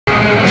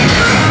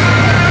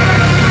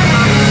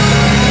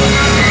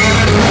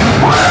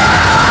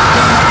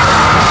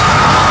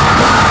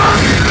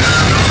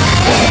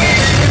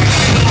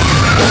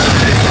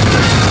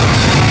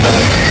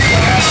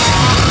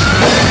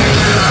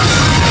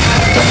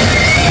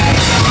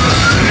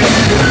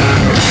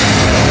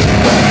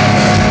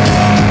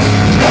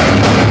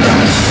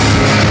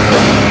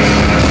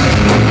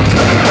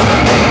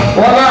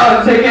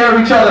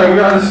each other. We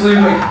are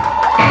sleeping.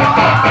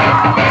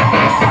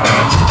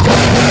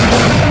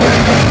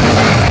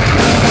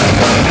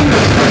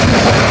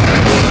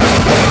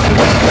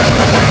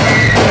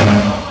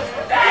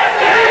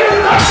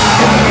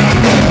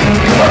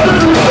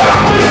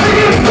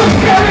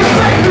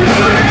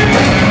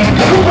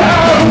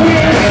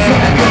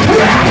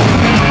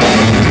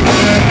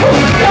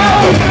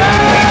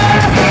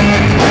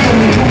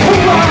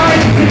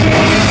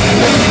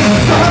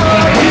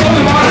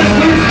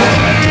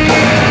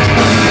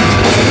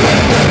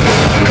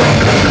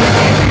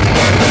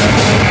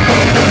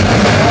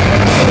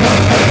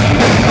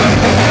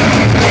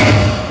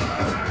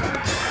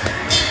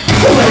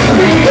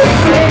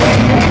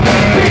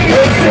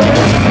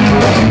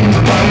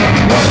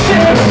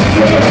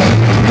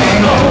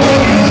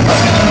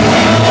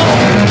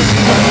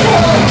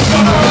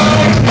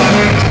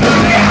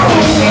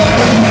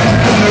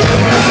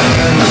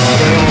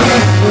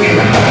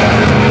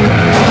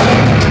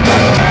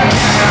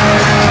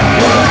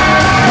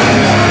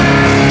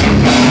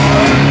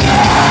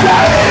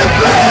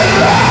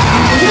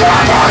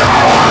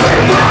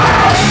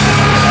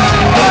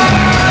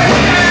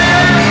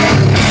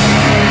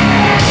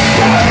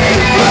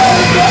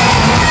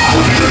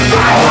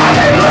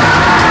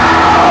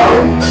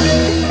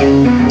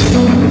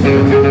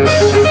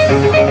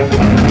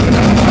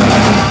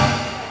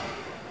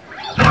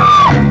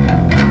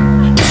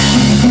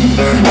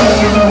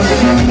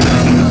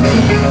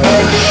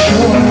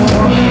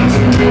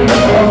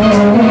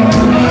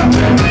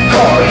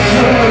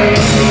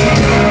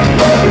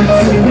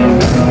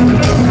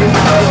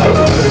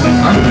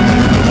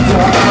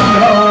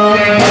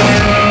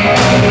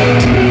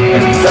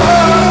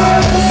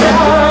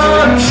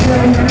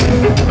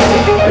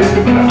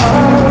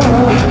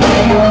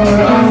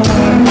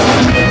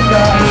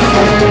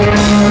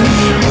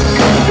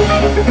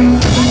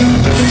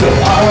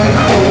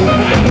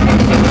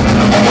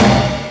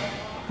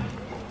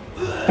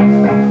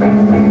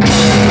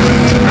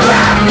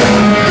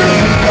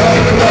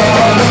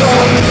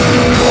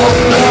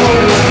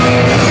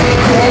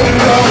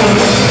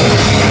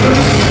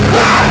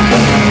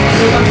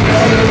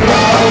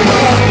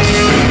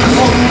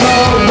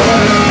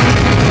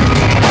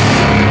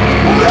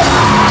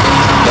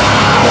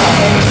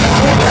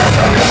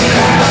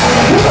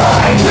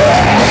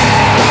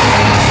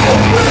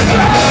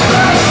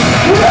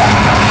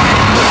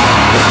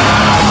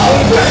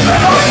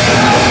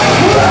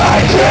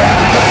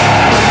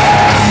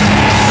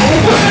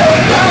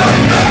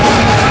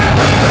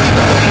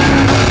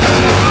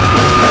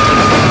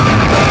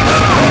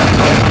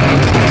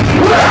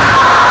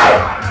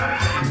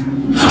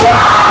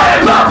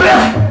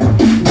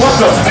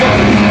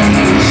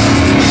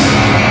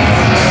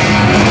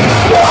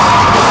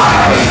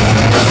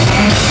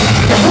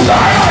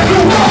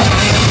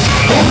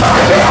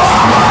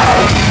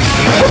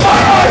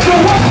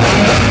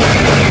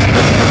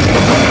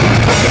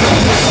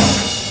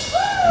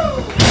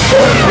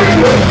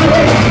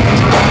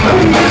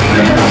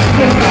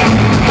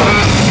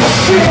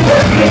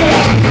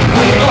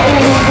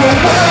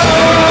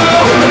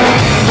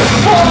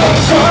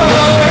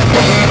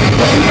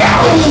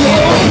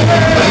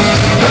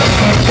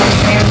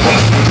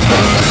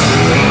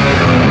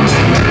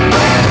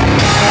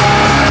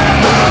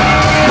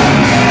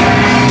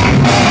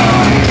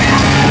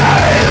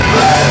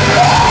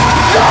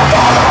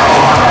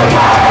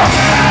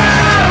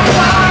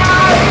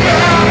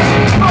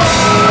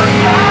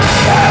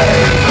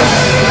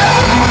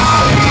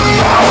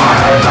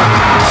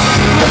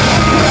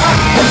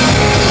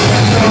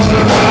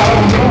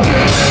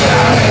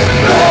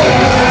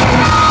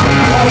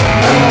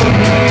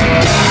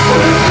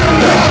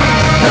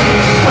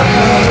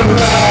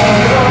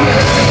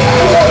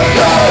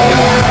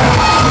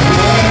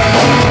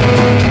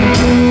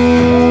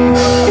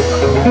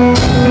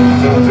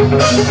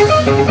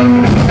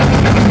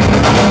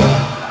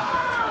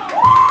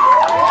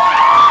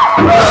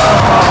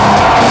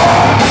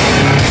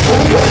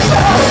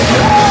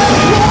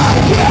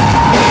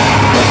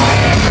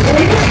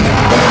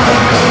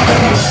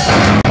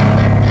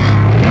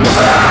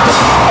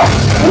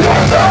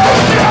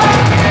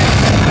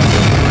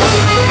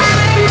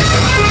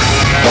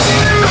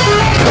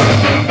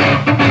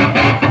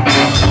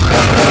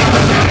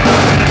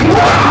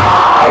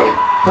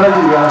 Thank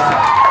you guys.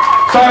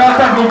 Sorry about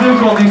technical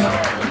difficulties.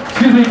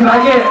 Excuse me, can I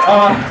get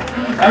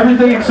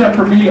everything except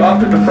for me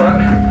up in the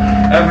front?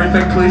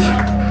 Everything, please.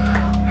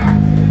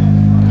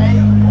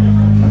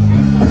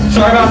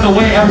 Sorry about the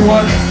wait,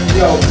 everyone.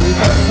 Yo, can you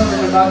talk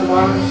something about the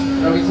wires?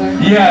 Everything?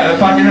 Yeah,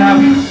 if I can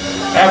have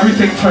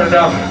everything turned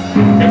up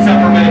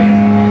except for me,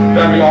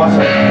 that'd be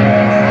awesome.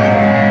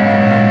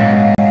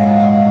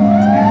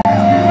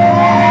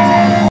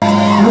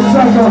 Looks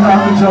like I'll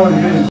have to join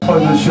me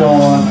putting the show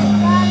on.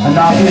 And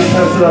not being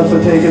pissed at us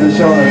for taking the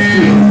show that's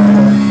stupid.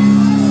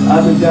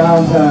 At the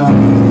downtown.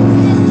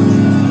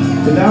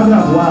 The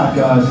downtown black,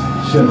 guys.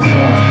 Shit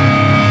sucks.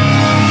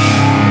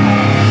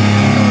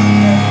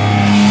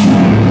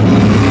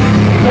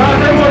 So how's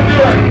everyone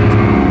doing?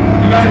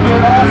 You guys doing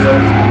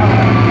awesome?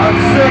 I'm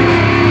sick.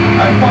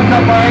 I fucked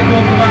up my ankle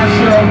in the last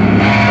show,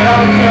 and I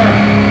don't care.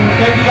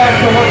 Thank you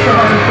guys so much for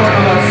having fun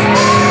with us.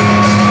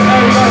 Hey,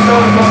 you guys know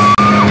what's up.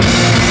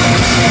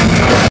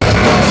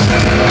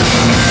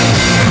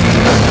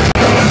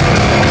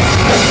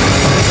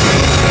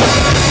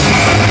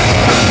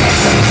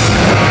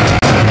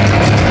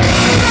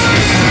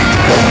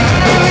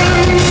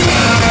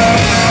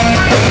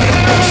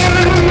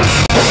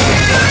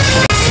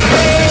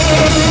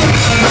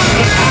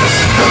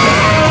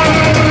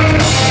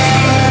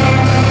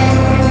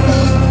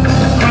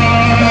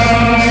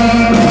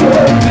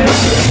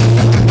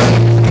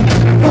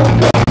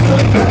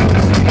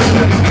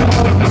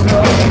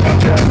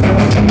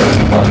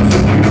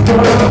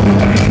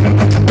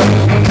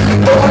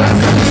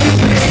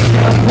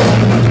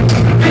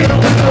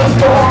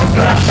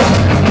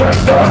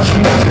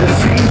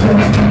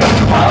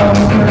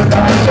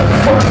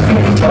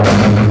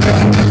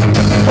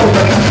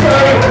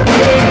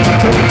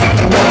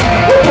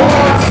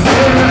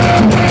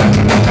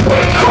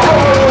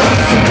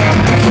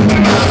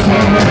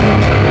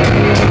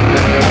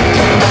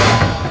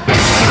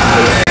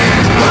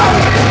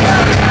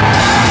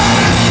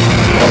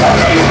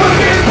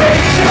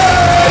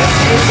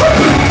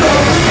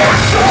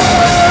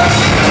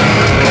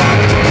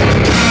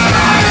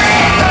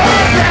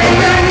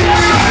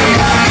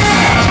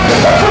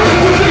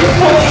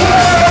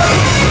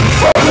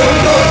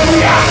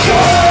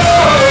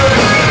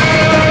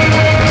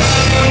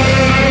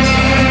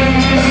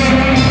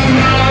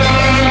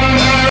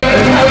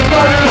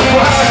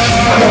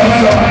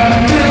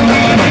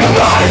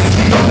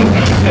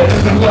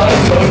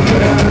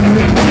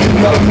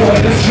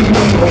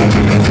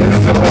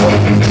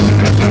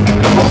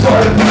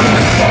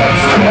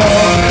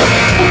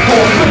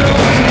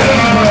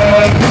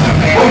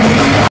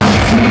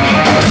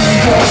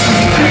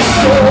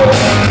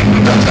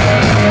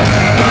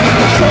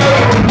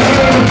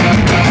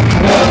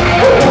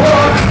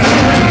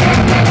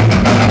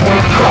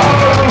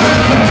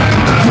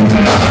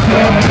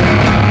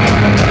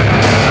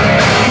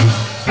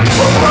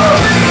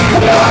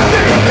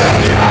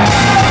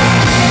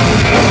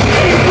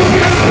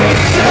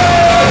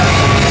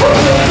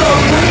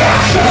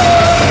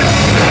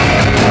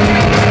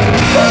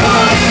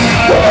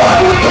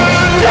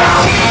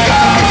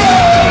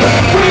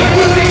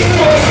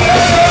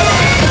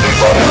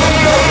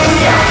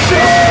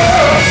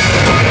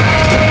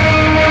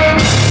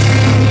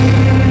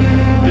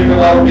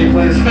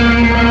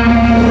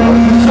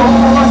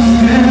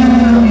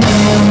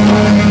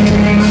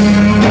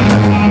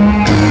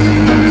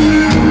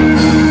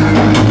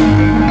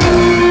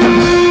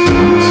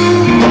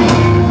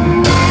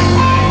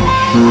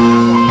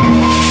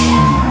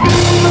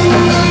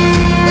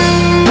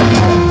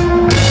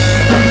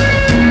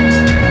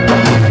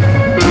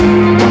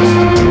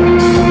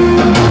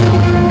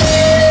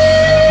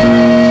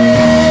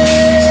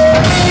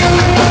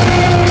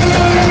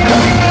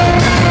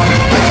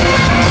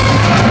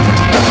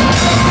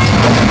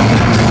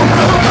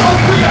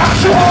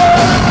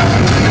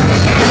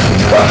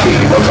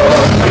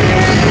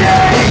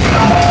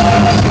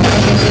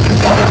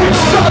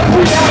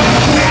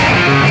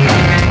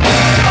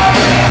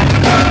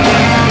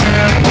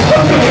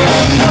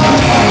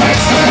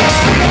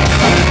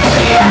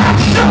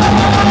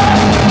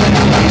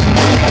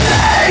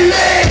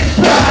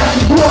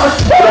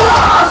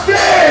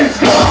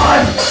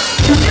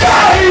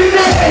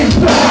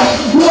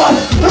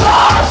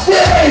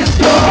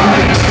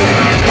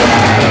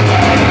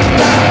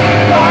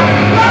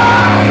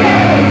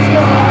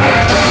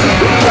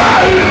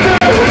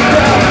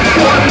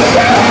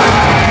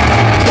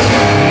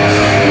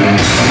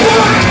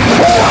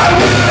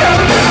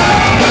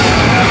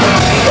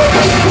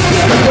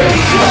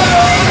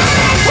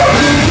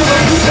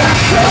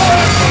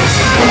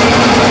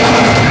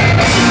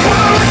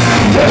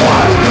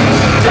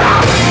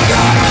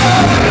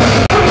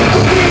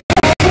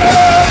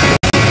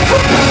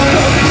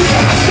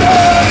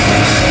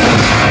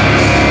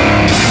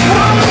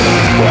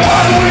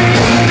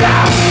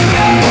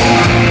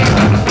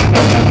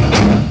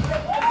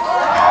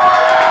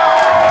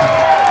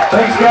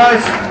 Thanks,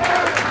 guys.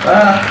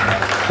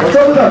 What's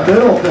up with that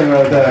middle thing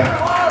right there?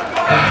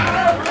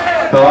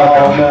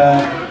 Oh, man.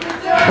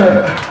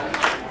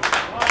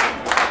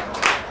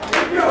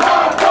 If your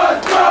heart was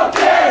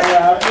broken,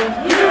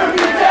 you'd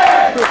be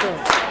dead.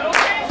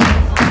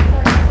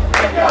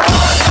 If your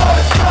heart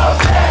was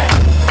broken,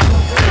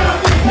 you'd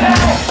be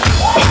dead.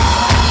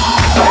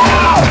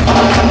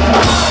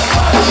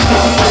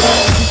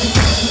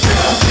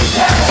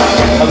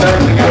 I'm never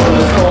gonna get over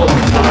this cold.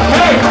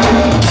 Hey!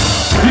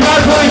 If you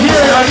guys want to hear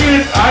it,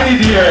 I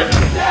need to hear it.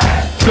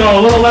 So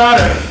a little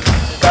louder.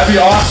 That'd be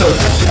awesome.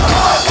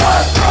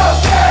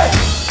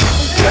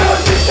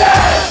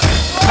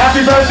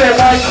 Happy birthday,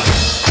 Mike.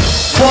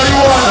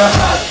 21.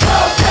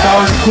 That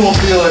was a cool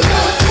feeling.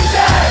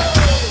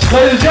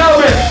 Ladies and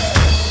gentlemen,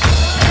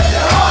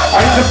 I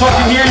need to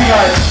fucking hear you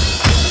guys.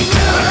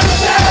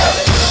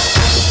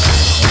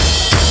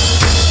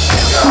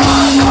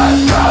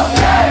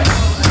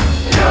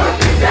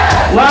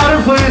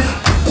 Louder, please.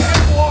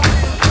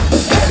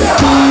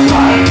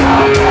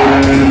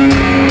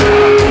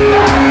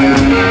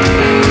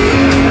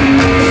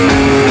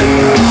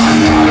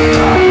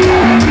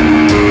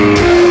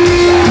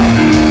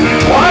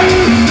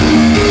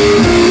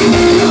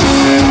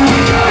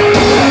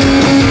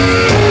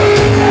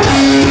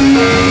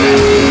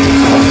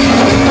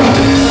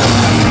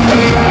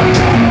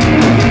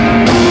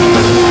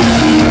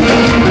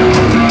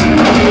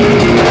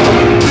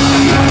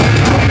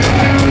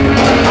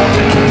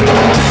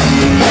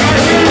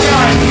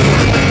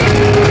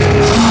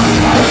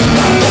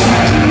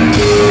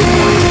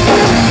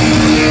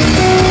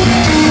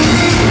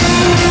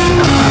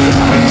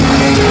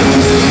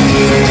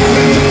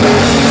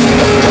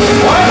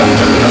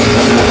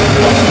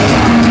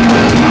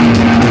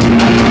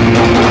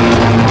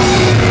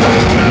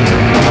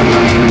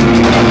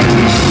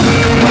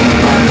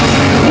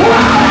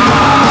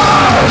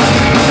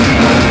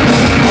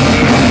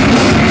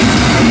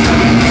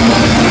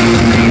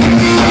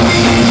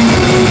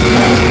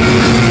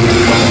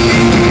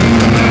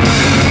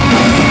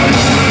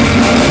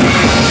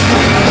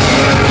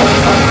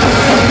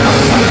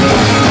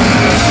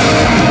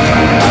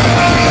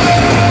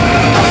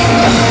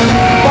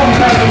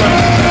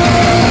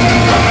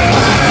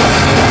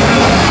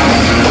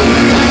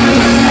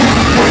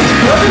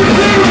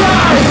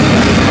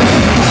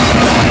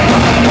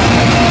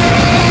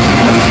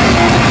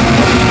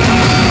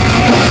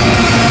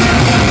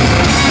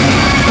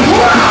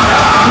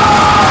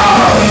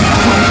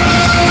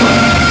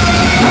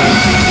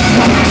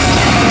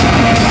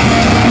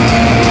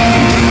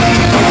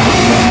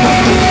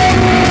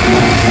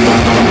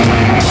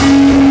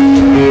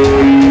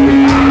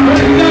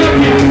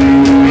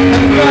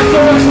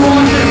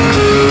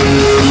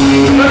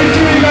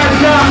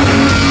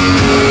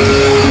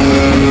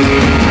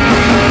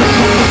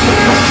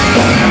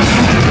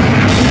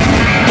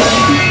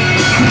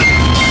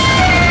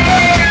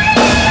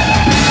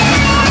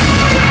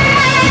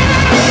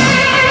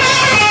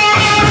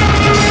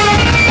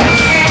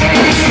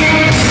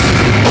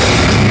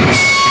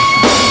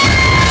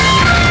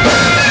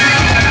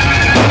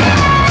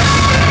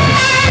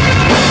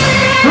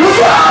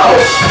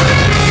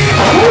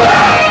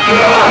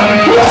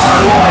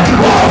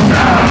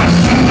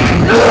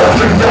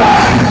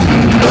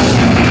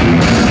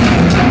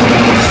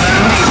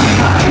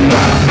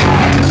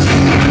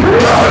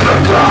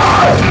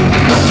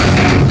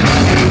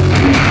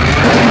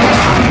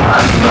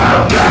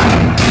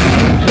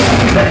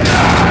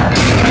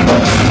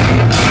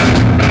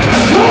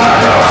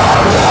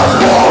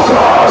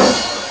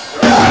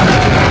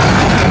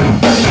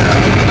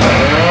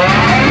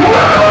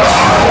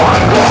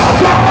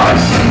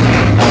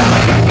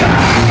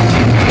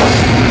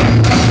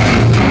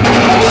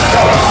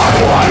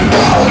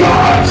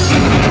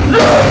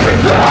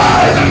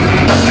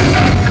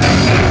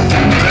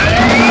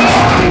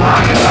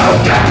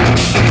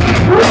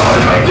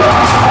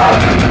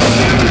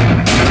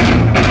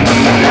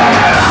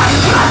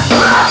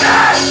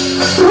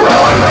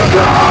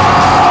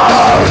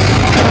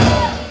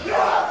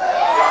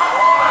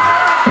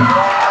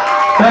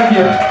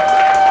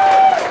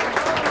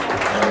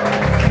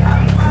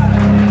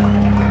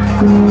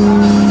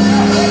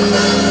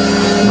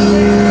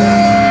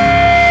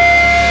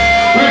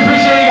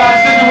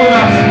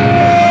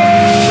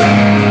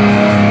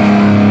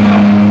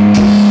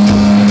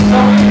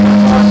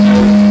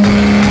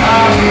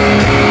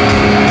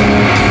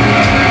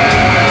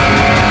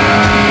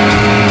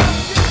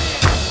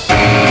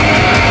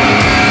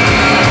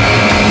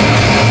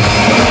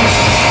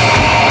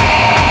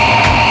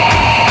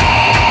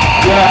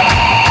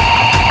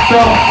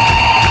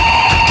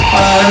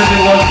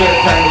 it was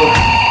getting tangled.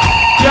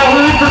 Yeah, we're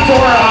leaving for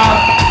tour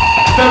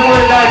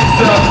February 9th,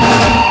 so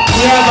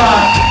we have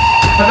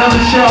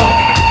another show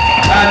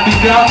at the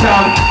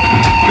downtown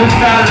this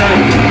Saturday,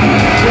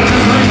 which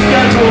is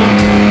rescheduled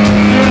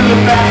due to the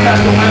fact that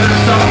the weather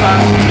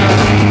sometimes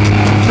gets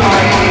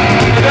sorry.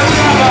 And then we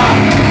have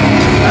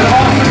an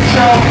awesome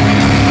show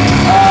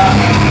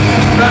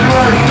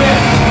February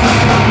 5th.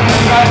 If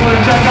you guys want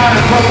to check out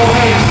at Purple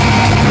Haze,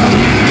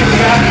 get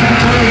the Action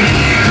Green.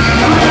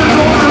 We're going to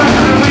go over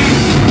record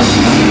release.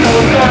 So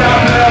we'll start out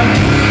with them.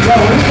 Yeah,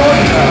 what are you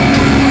talking about?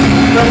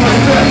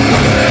 February 5th.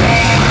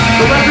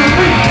 The record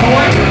release,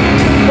 boy.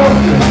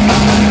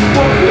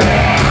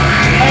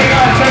 Hey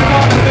guys, take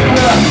off the thing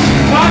with us.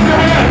 Clap your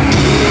hands.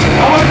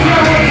 I want to see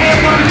everyone's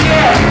hands up in the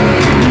air.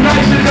 You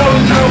guys should know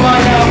the drill by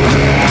now.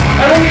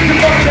 Everyone get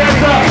your fucking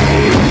hands up.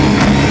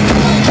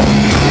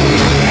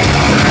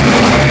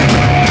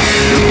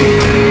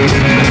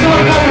 It's all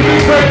about the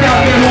big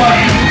breakout there, what?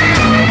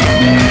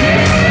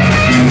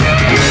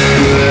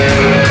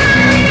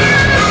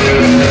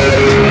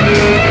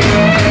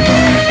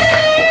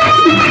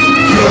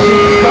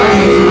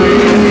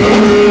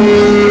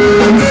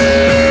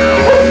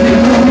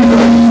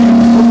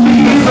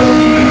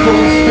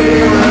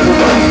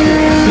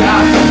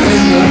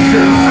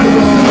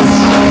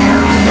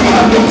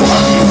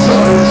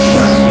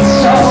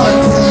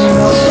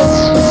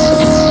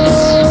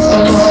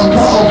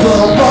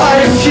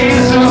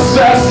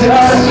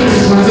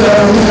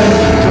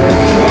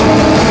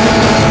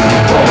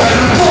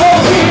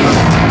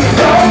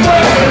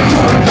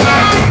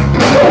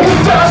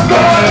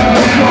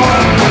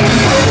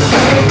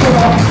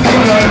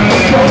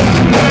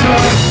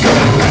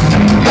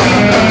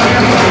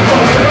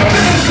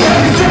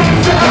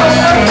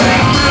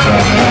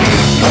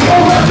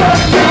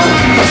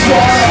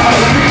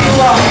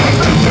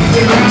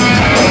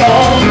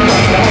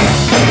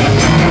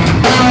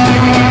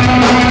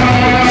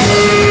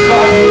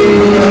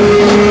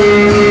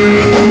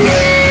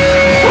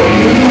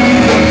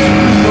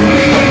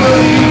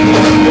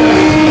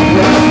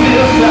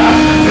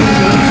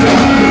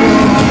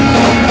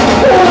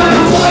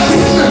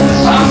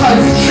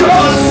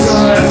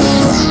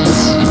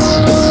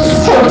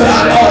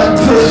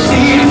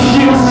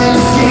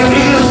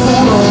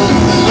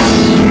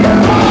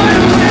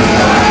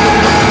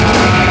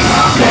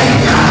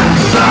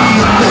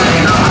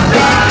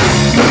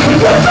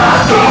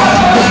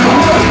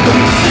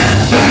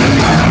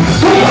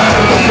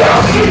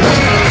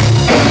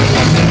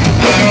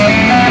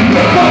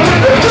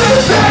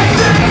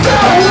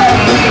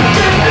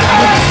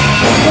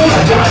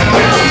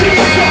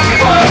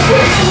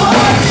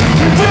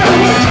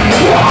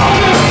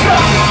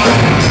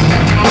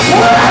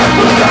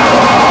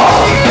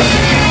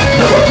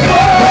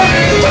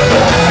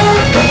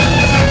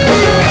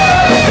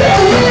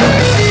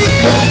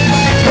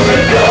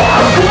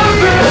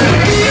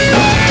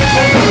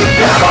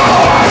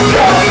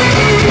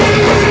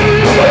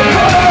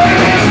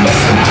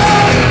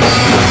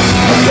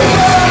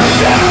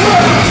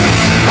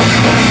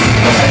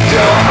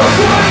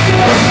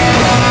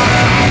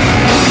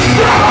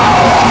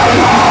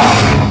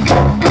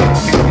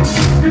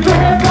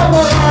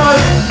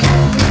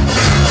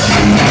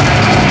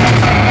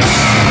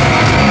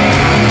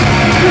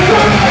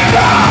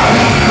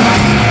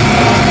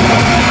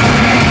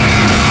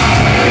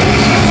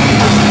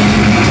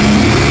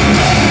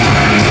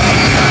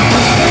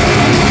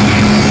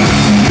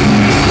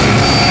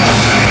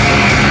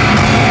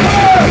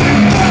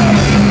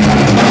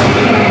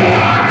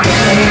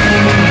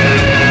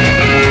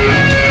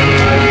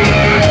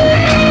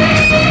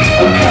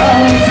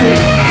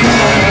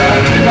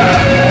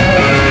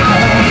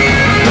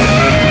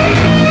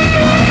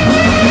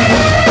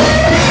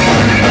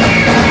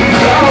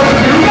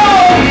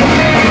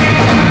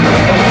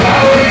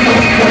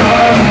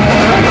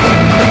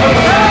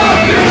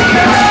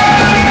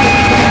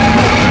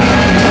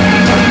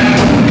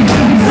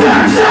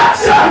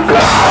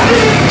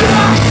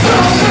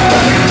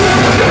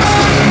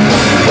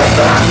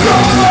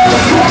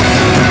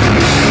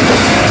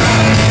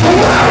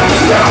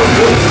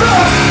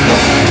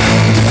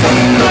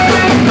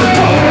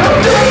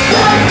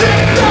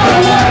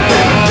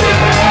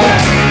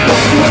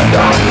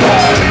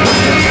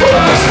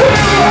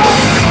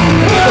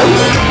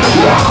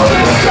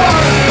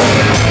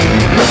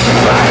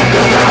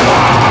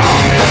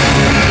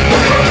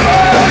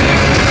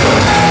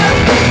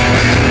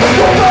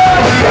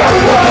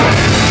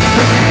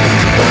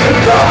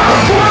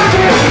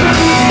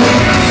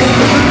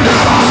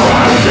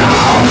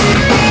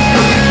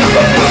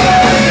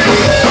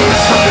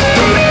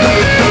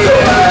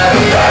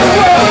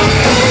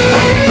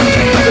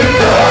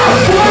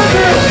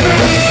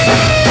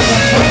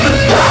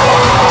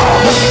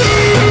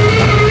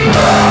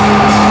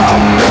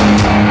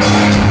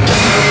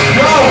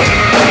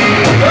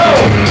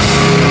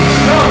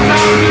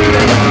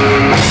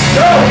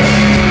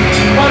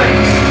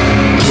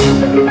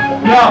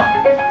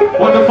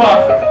 What the fuck?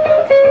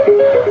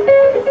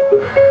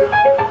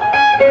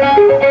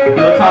 You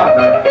look hot,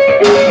 man.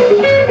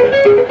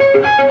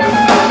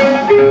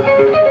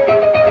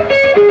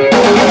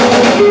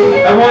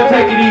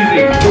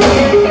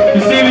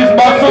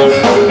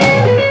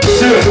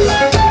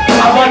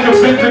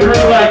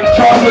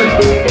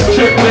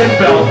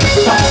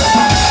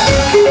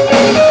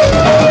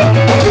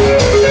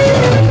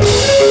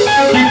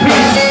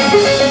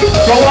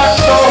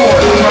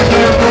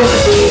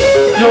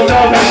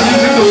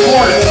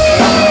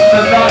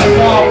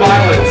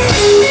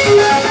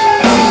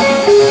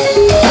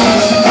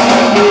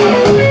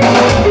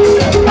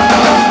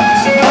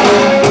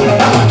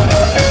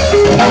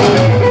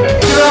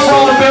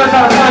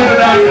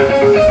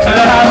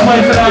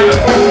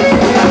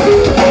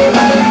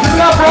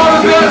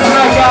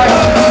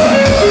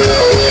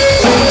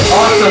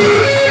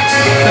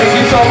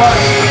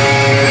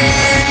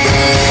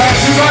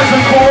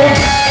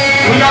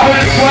 out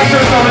with his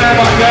sweatshirts over there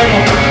by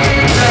Bagel.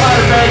 Say hi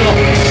to Bagel.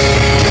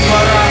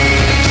 But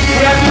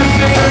we have new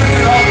stickers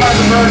and all kinds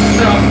of merch and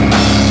stuff.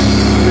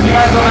 If you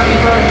guys don't have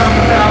any merch on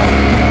the out,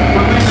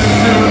 we're leaving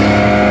soon.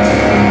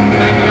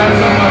 Thank you guys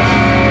so much.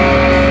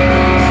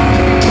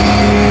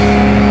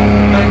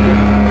 Thank you.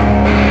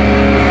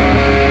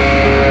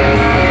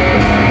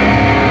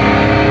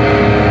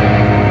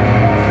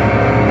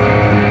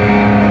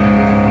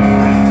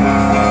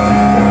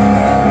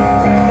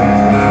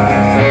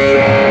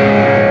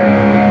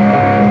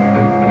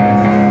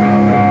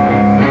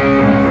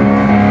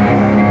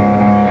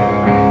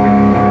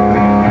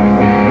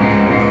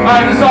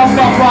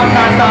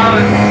 Broadcast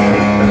Islands.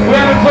 We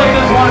haven't played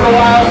this one in a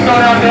while, so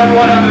down to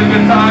everyone having a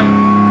good time.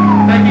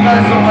 Thank you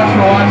guys so much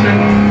for watching.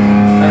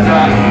 And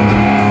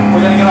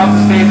we're going to get off the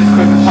stage as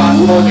quick as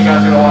possible, and you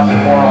guys are going to watch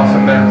some more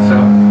awesome bands. So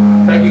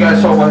thank you guys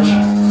so much.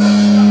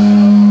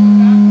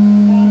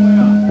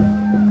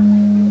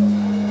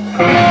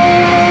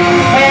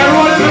 Hey,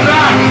 everyone in the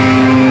back,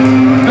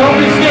 don't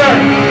be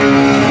scared.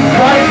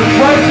 Price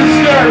is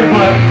scary,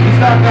 but it's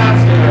not that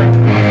scary.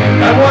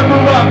 Everyone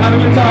move up, have a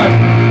good time.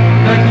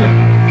 Thank you.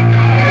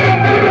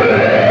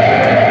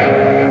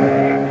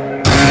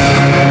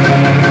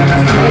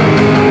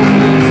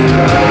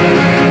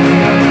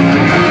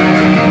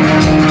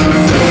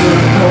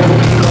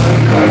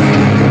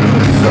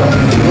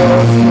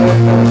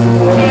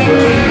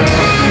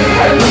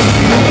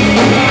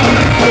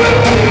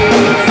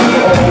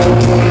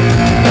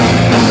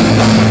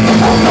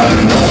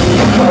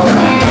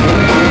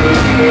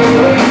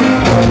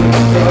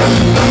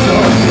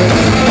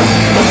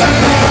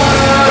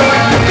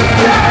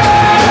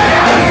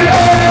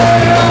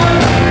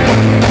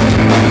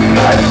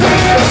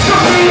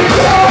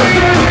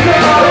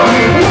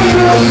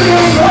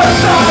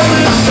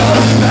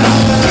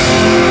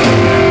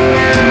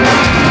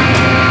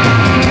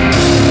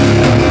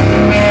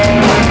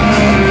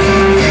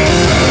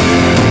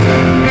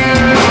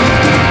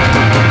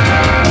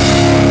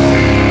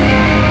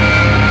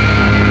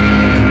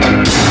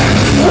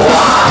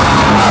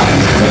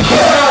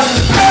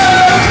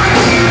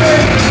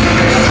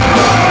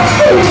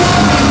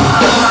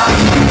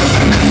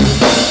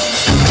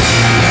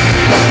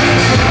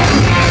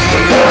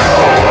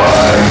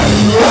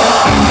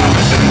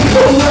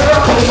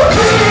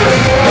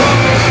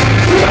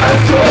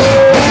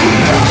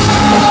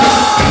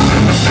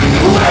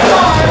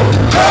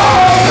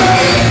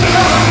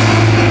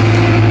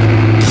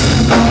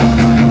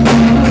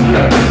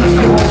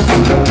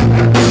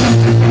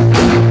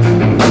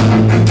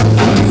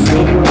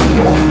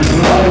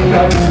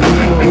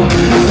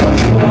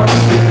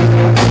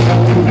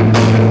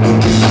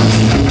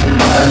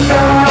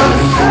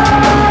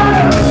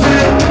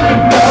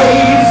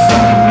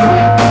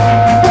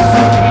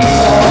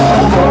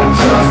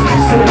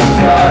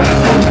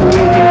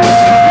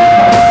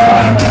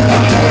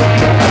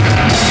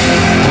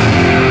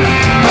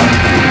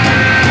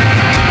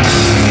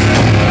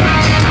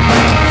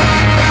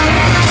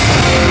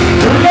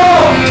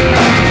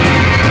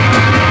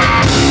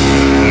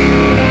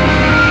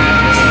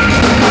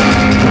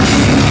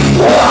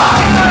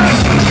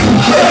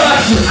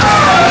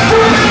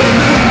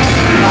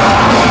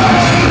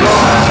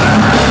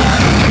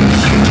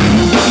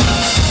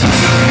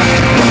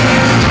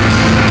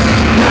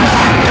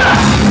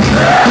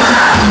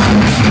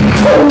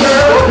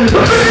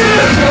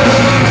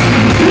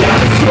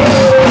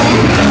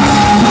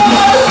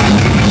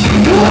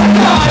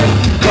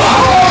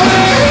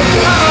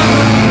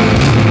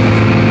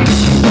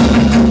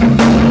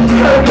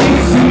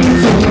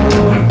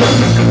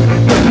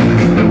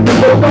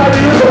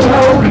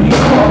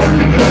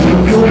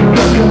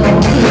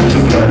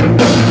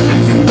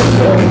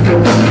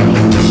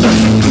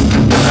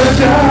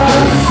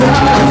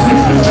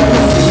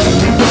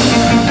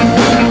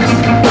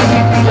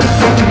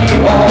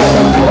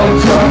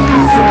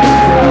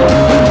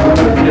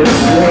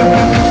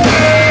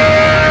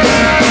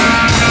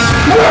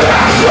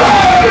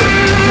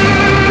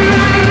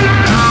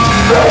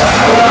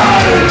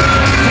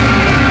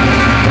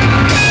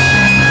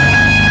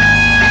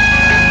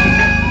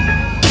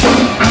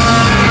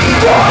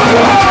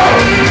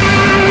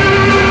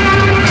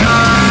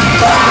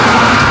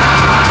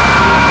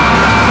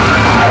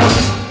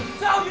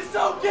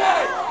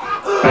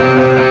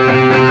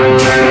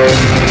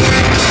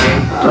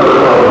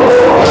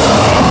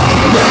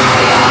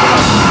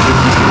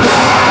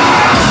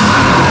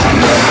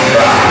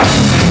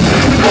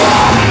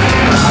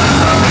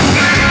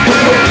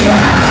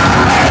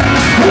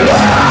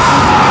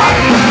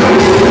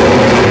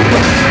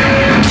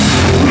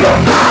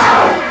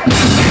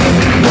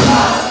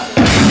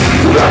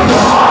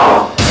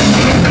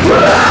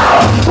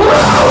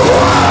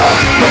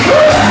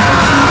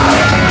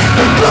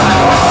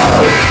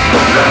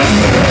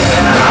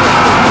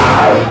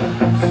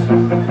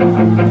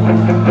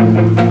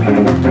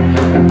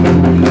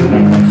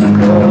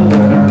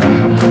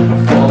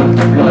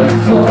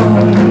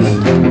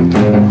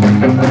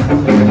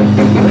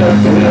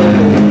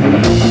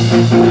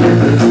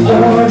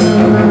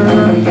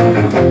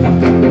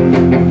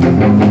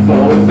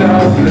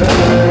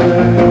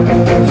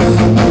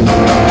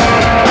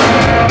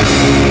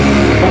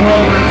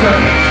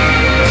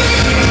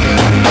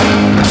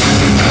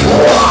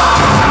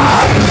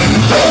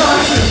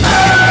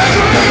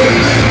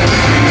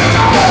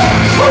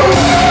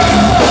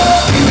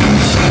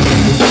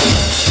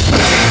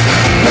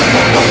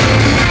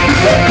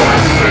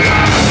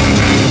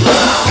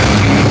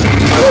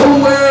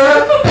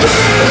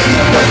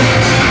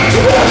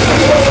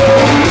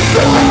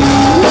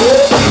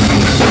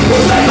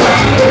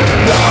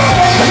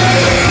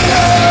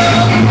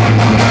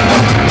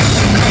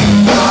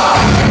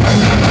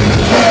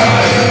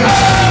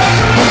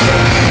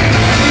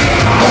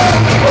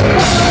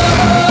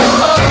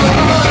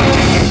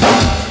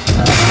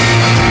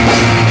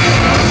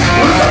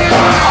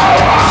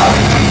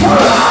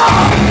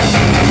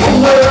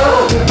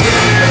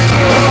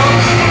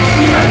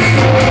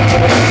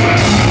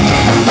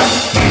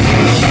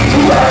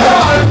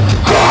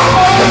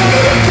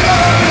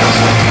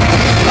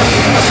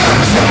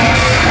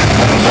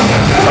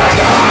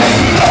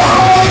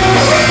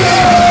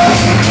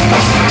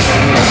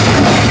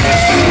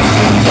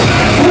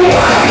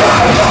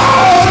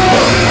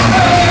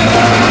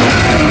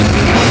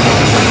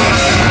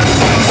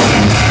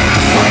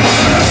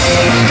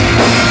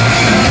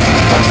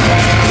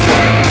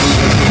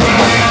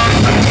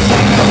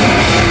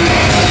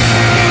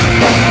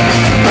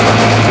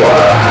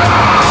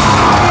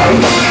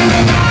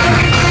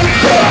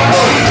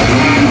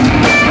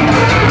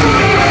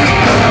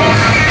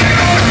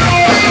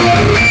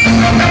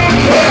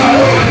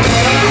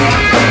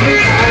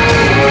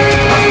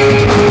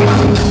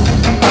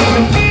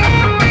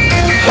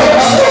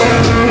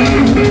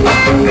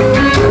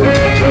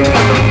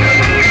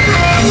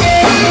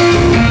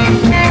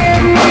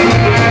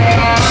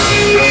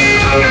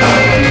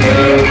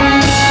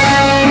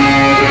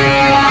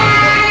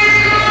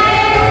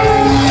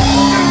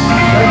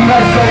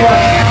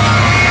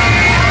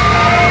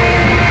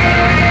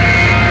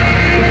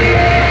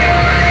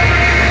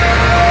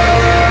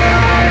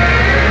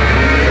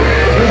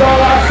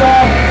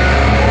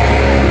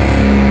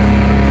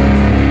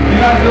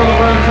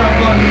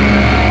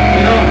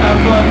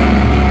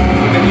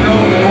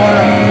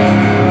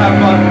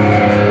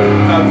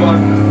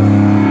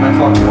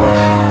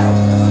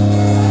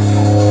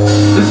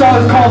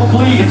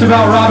 It's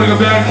about robbing a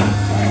bank.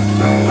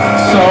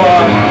 So,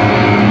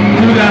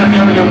 do that if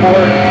you ever get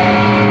bored.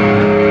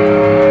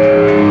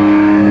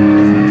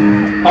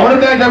 I want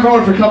to thank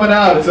everyone for coming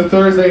out. It's a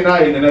Thursday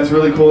night, and it's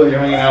really cool that you're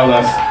hanging out with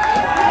us.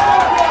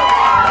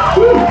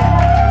 Woo.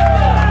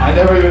 I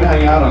never even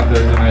hang out on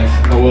Thursday nights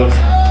in the woods.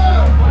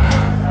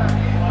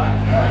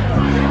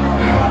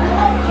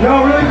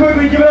 Yo, really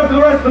quickly, give it up to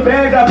the rest of the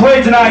bands that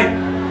played tonight.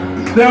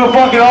 They were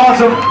fucking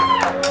awesome.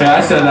 Yeah,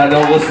 I said that.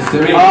 Don't listen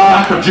to me.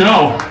 Not for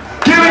Joe.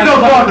 Give it the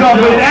fuck up,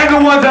 and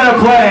the ones that are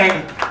playing,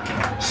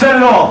 set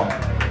it off.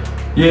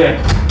 Yeah.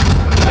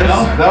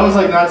 That was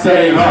like not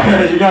setting it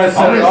off. You guys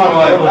set it off.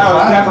 That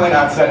was definitely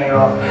not setting it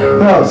off.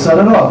 No, set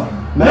it off.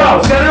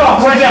 No, set it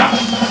off right now.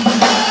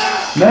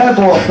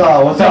 Madball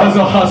style, what's That up? was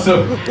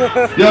awesome.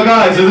 Yo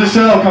guys, there's a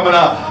show coming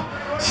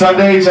up.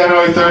 Sunday,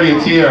 January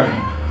 30th here.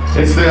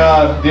 It's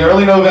the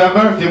early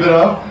November, give it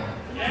up.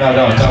 No,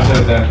 don't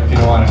do it then if you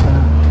don't want it.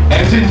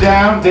 Engine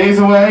Down, Days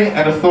Away,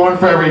 and A Thorn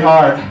for Every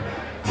Heart.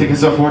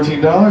 Tickets are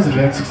 $14,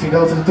 advance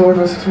 $16 at the door,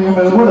 rest of what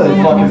are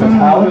they, fucking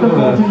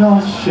Metallica?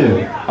 $14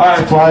 shit. Alright,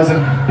 Surprising.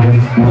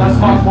 let's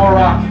talk more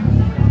rock.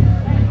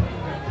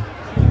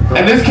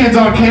 And this kid's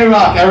on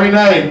K-Rock every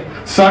night,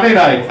 Sunday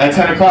night at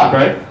 10 o'clock,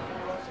 right?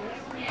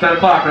 10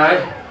 o'clock,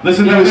 right?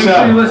 Listen to Yeah, the make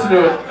sure you show. listen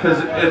to it, because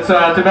it's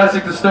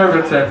domestic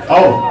disturbance.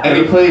 Oh, and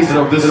he plays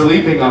the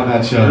sleeping on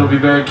that show. It'll be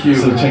very cute.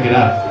 So check it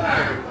out.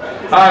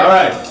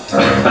 Alright.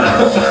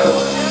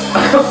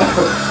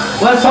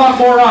 Let's talk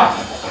more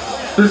rock.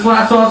 This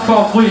last song's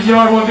called Fleet. Yo,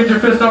 everyone get your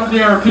fist up in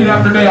the air, repeat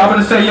after me. I'm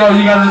gonna say, yo,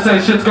 you guys are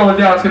gonna say shit's going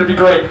down, it's gonna be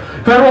great.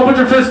 If everyone put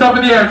your fist up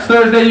in the air, it's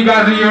Thursday, you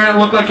guys are here and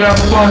it look like you're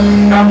having fun.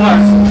 God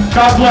bless.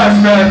 God bless,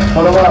 man.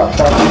 Hold on up,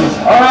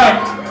 Alright.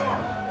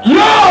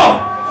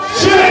 Yo!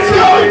 Shit's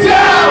going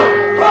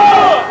down!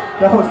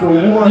 That was the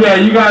one. Yeah,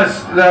 you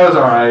guys, that was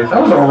alright.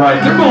 That was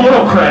alright. Give me a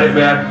little credit,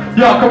 man.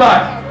 Yo, come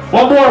on.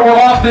 One more, we're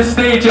off this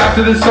stage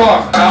after this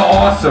song. How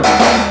awesome.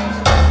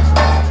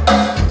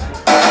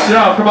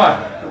 Yo, come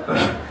on.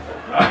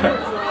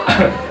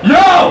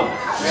 Yo!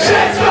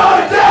 Shit's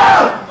going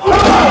down!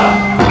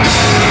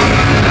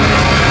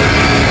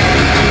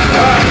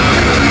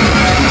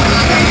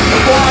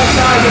 Before I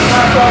sign this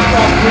last song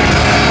called Fleet.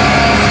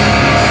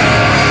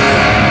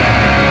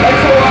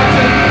 Thanks for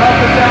watching. Help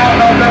us out.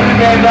 Help every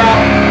band out.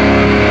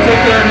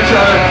 Take care of each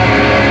other.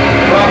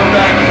 Rob a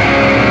bank.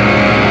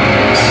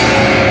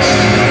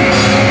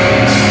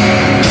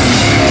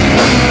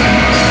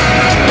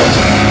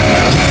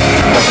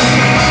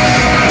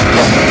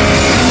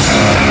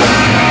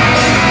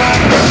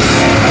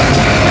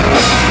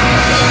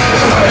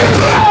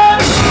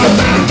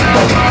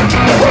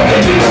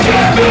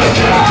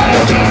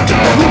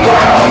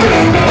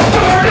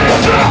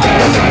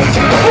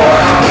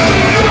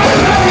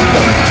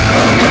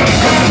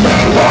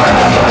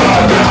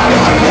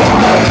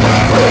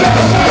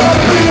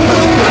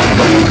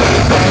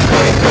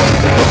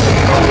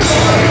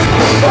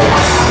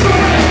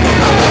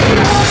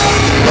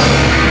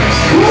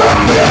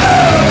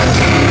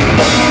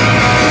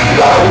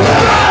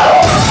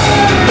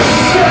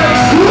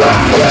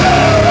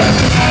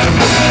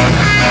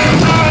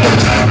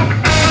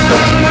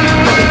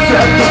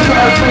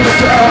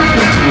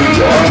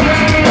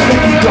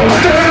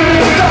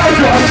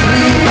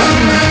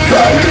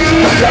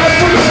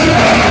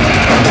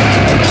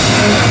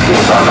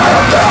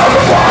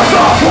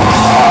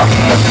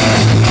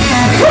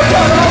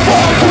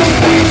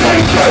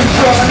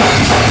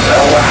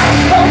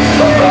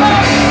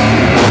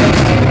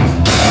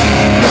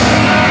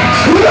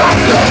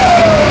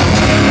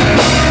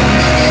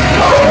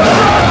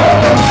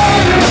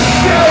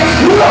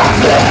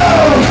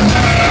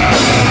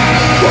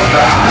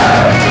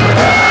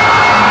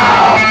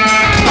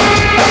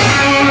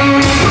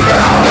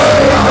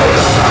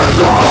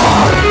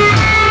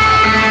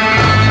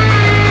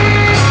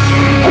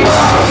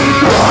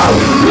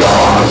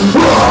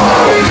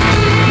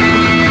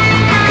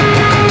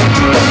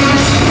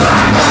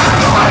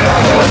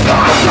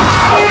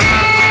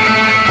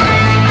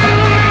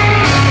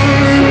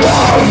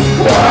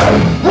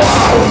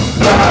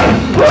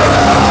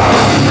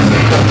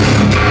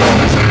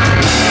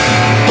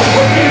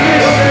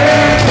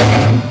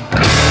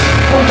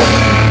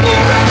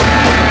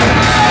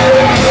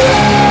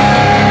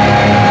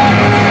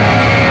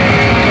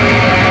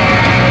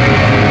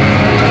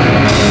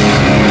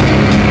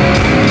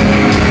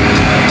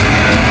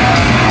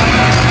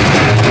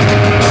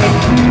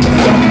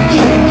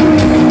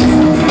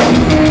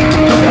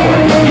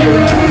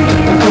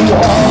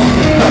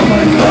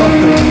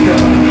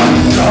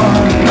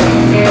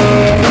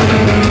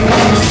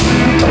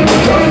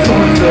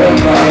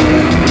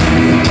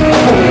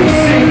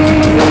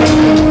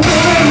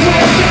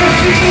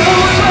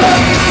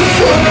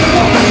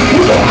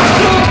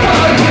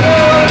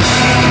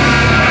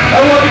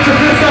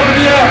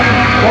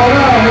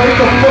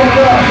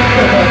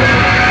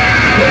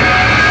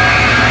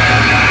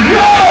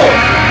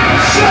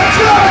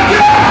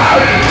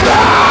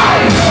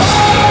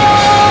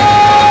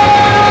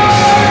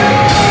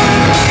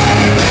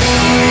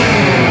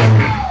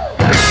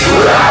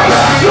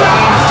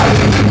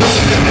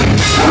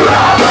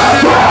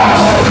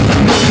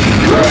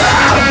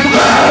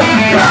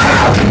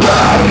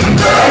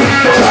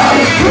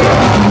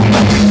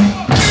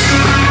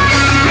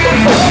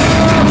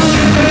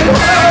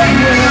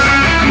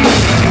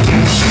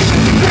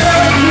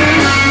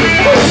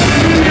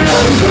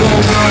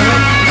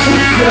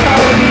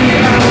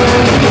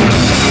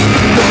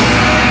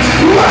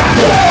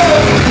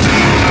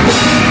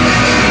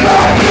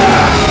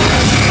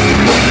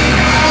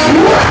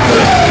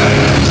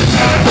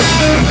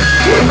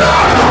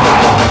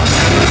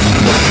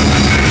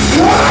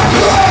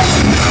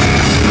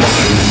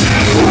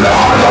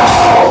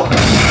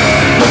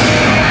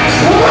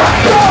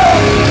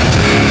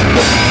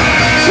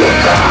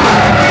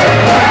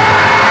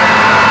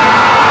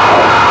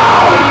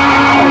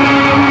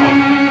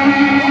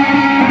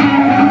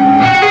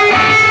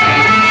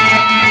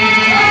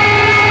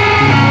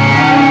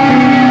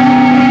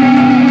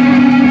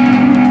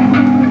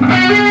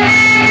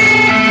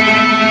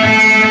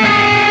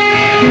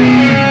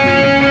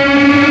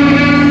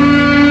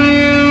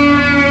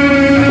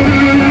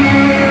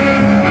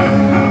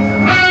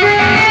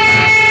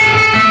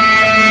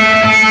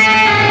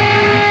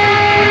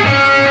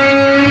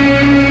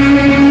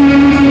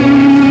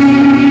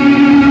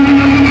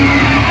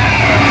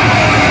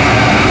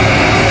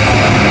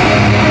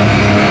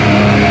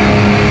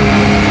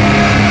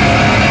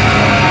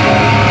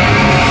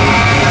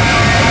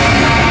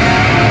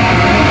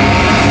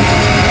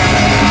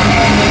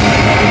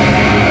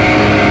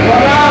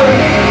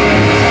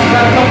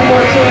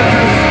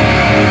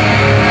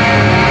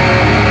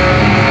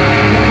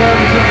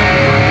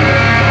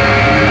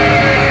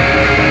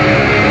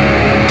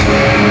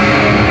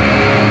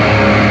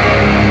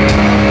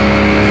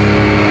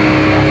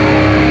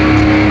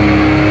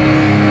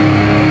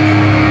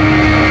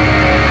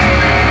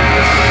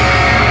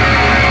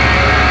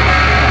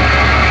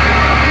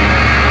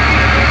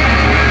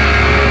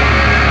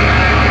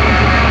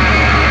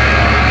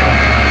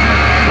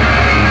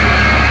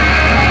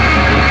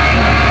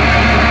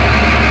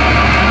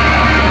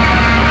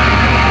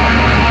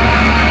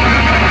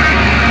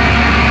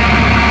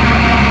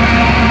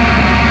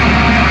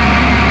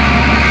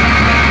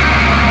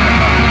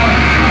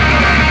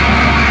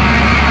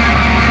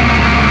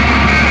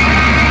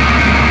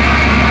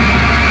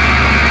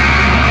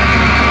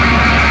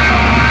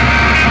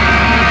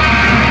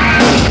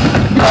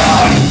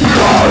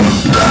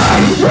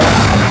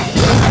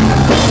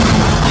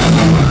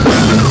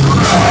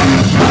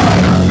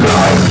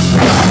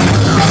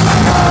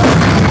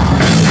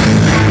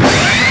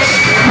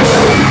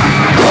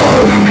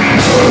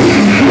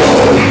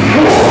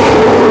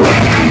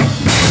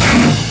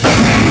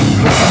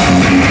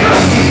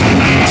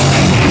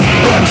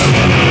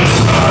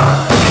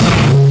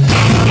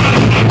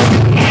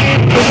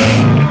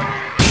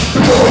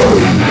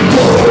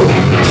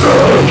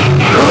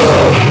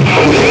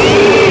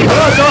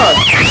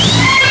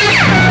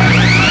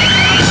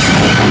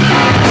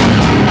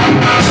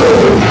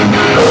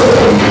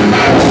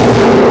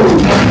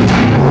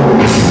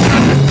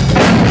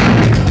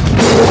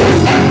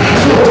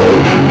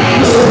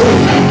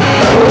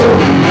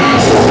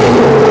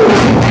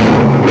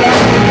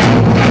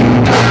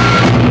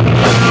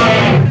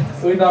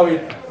 We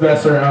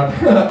mess around.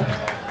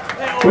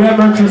 We have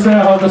merch for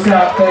sale. Help us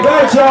out.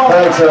 Thanks, y'all.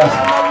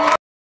 Thanks,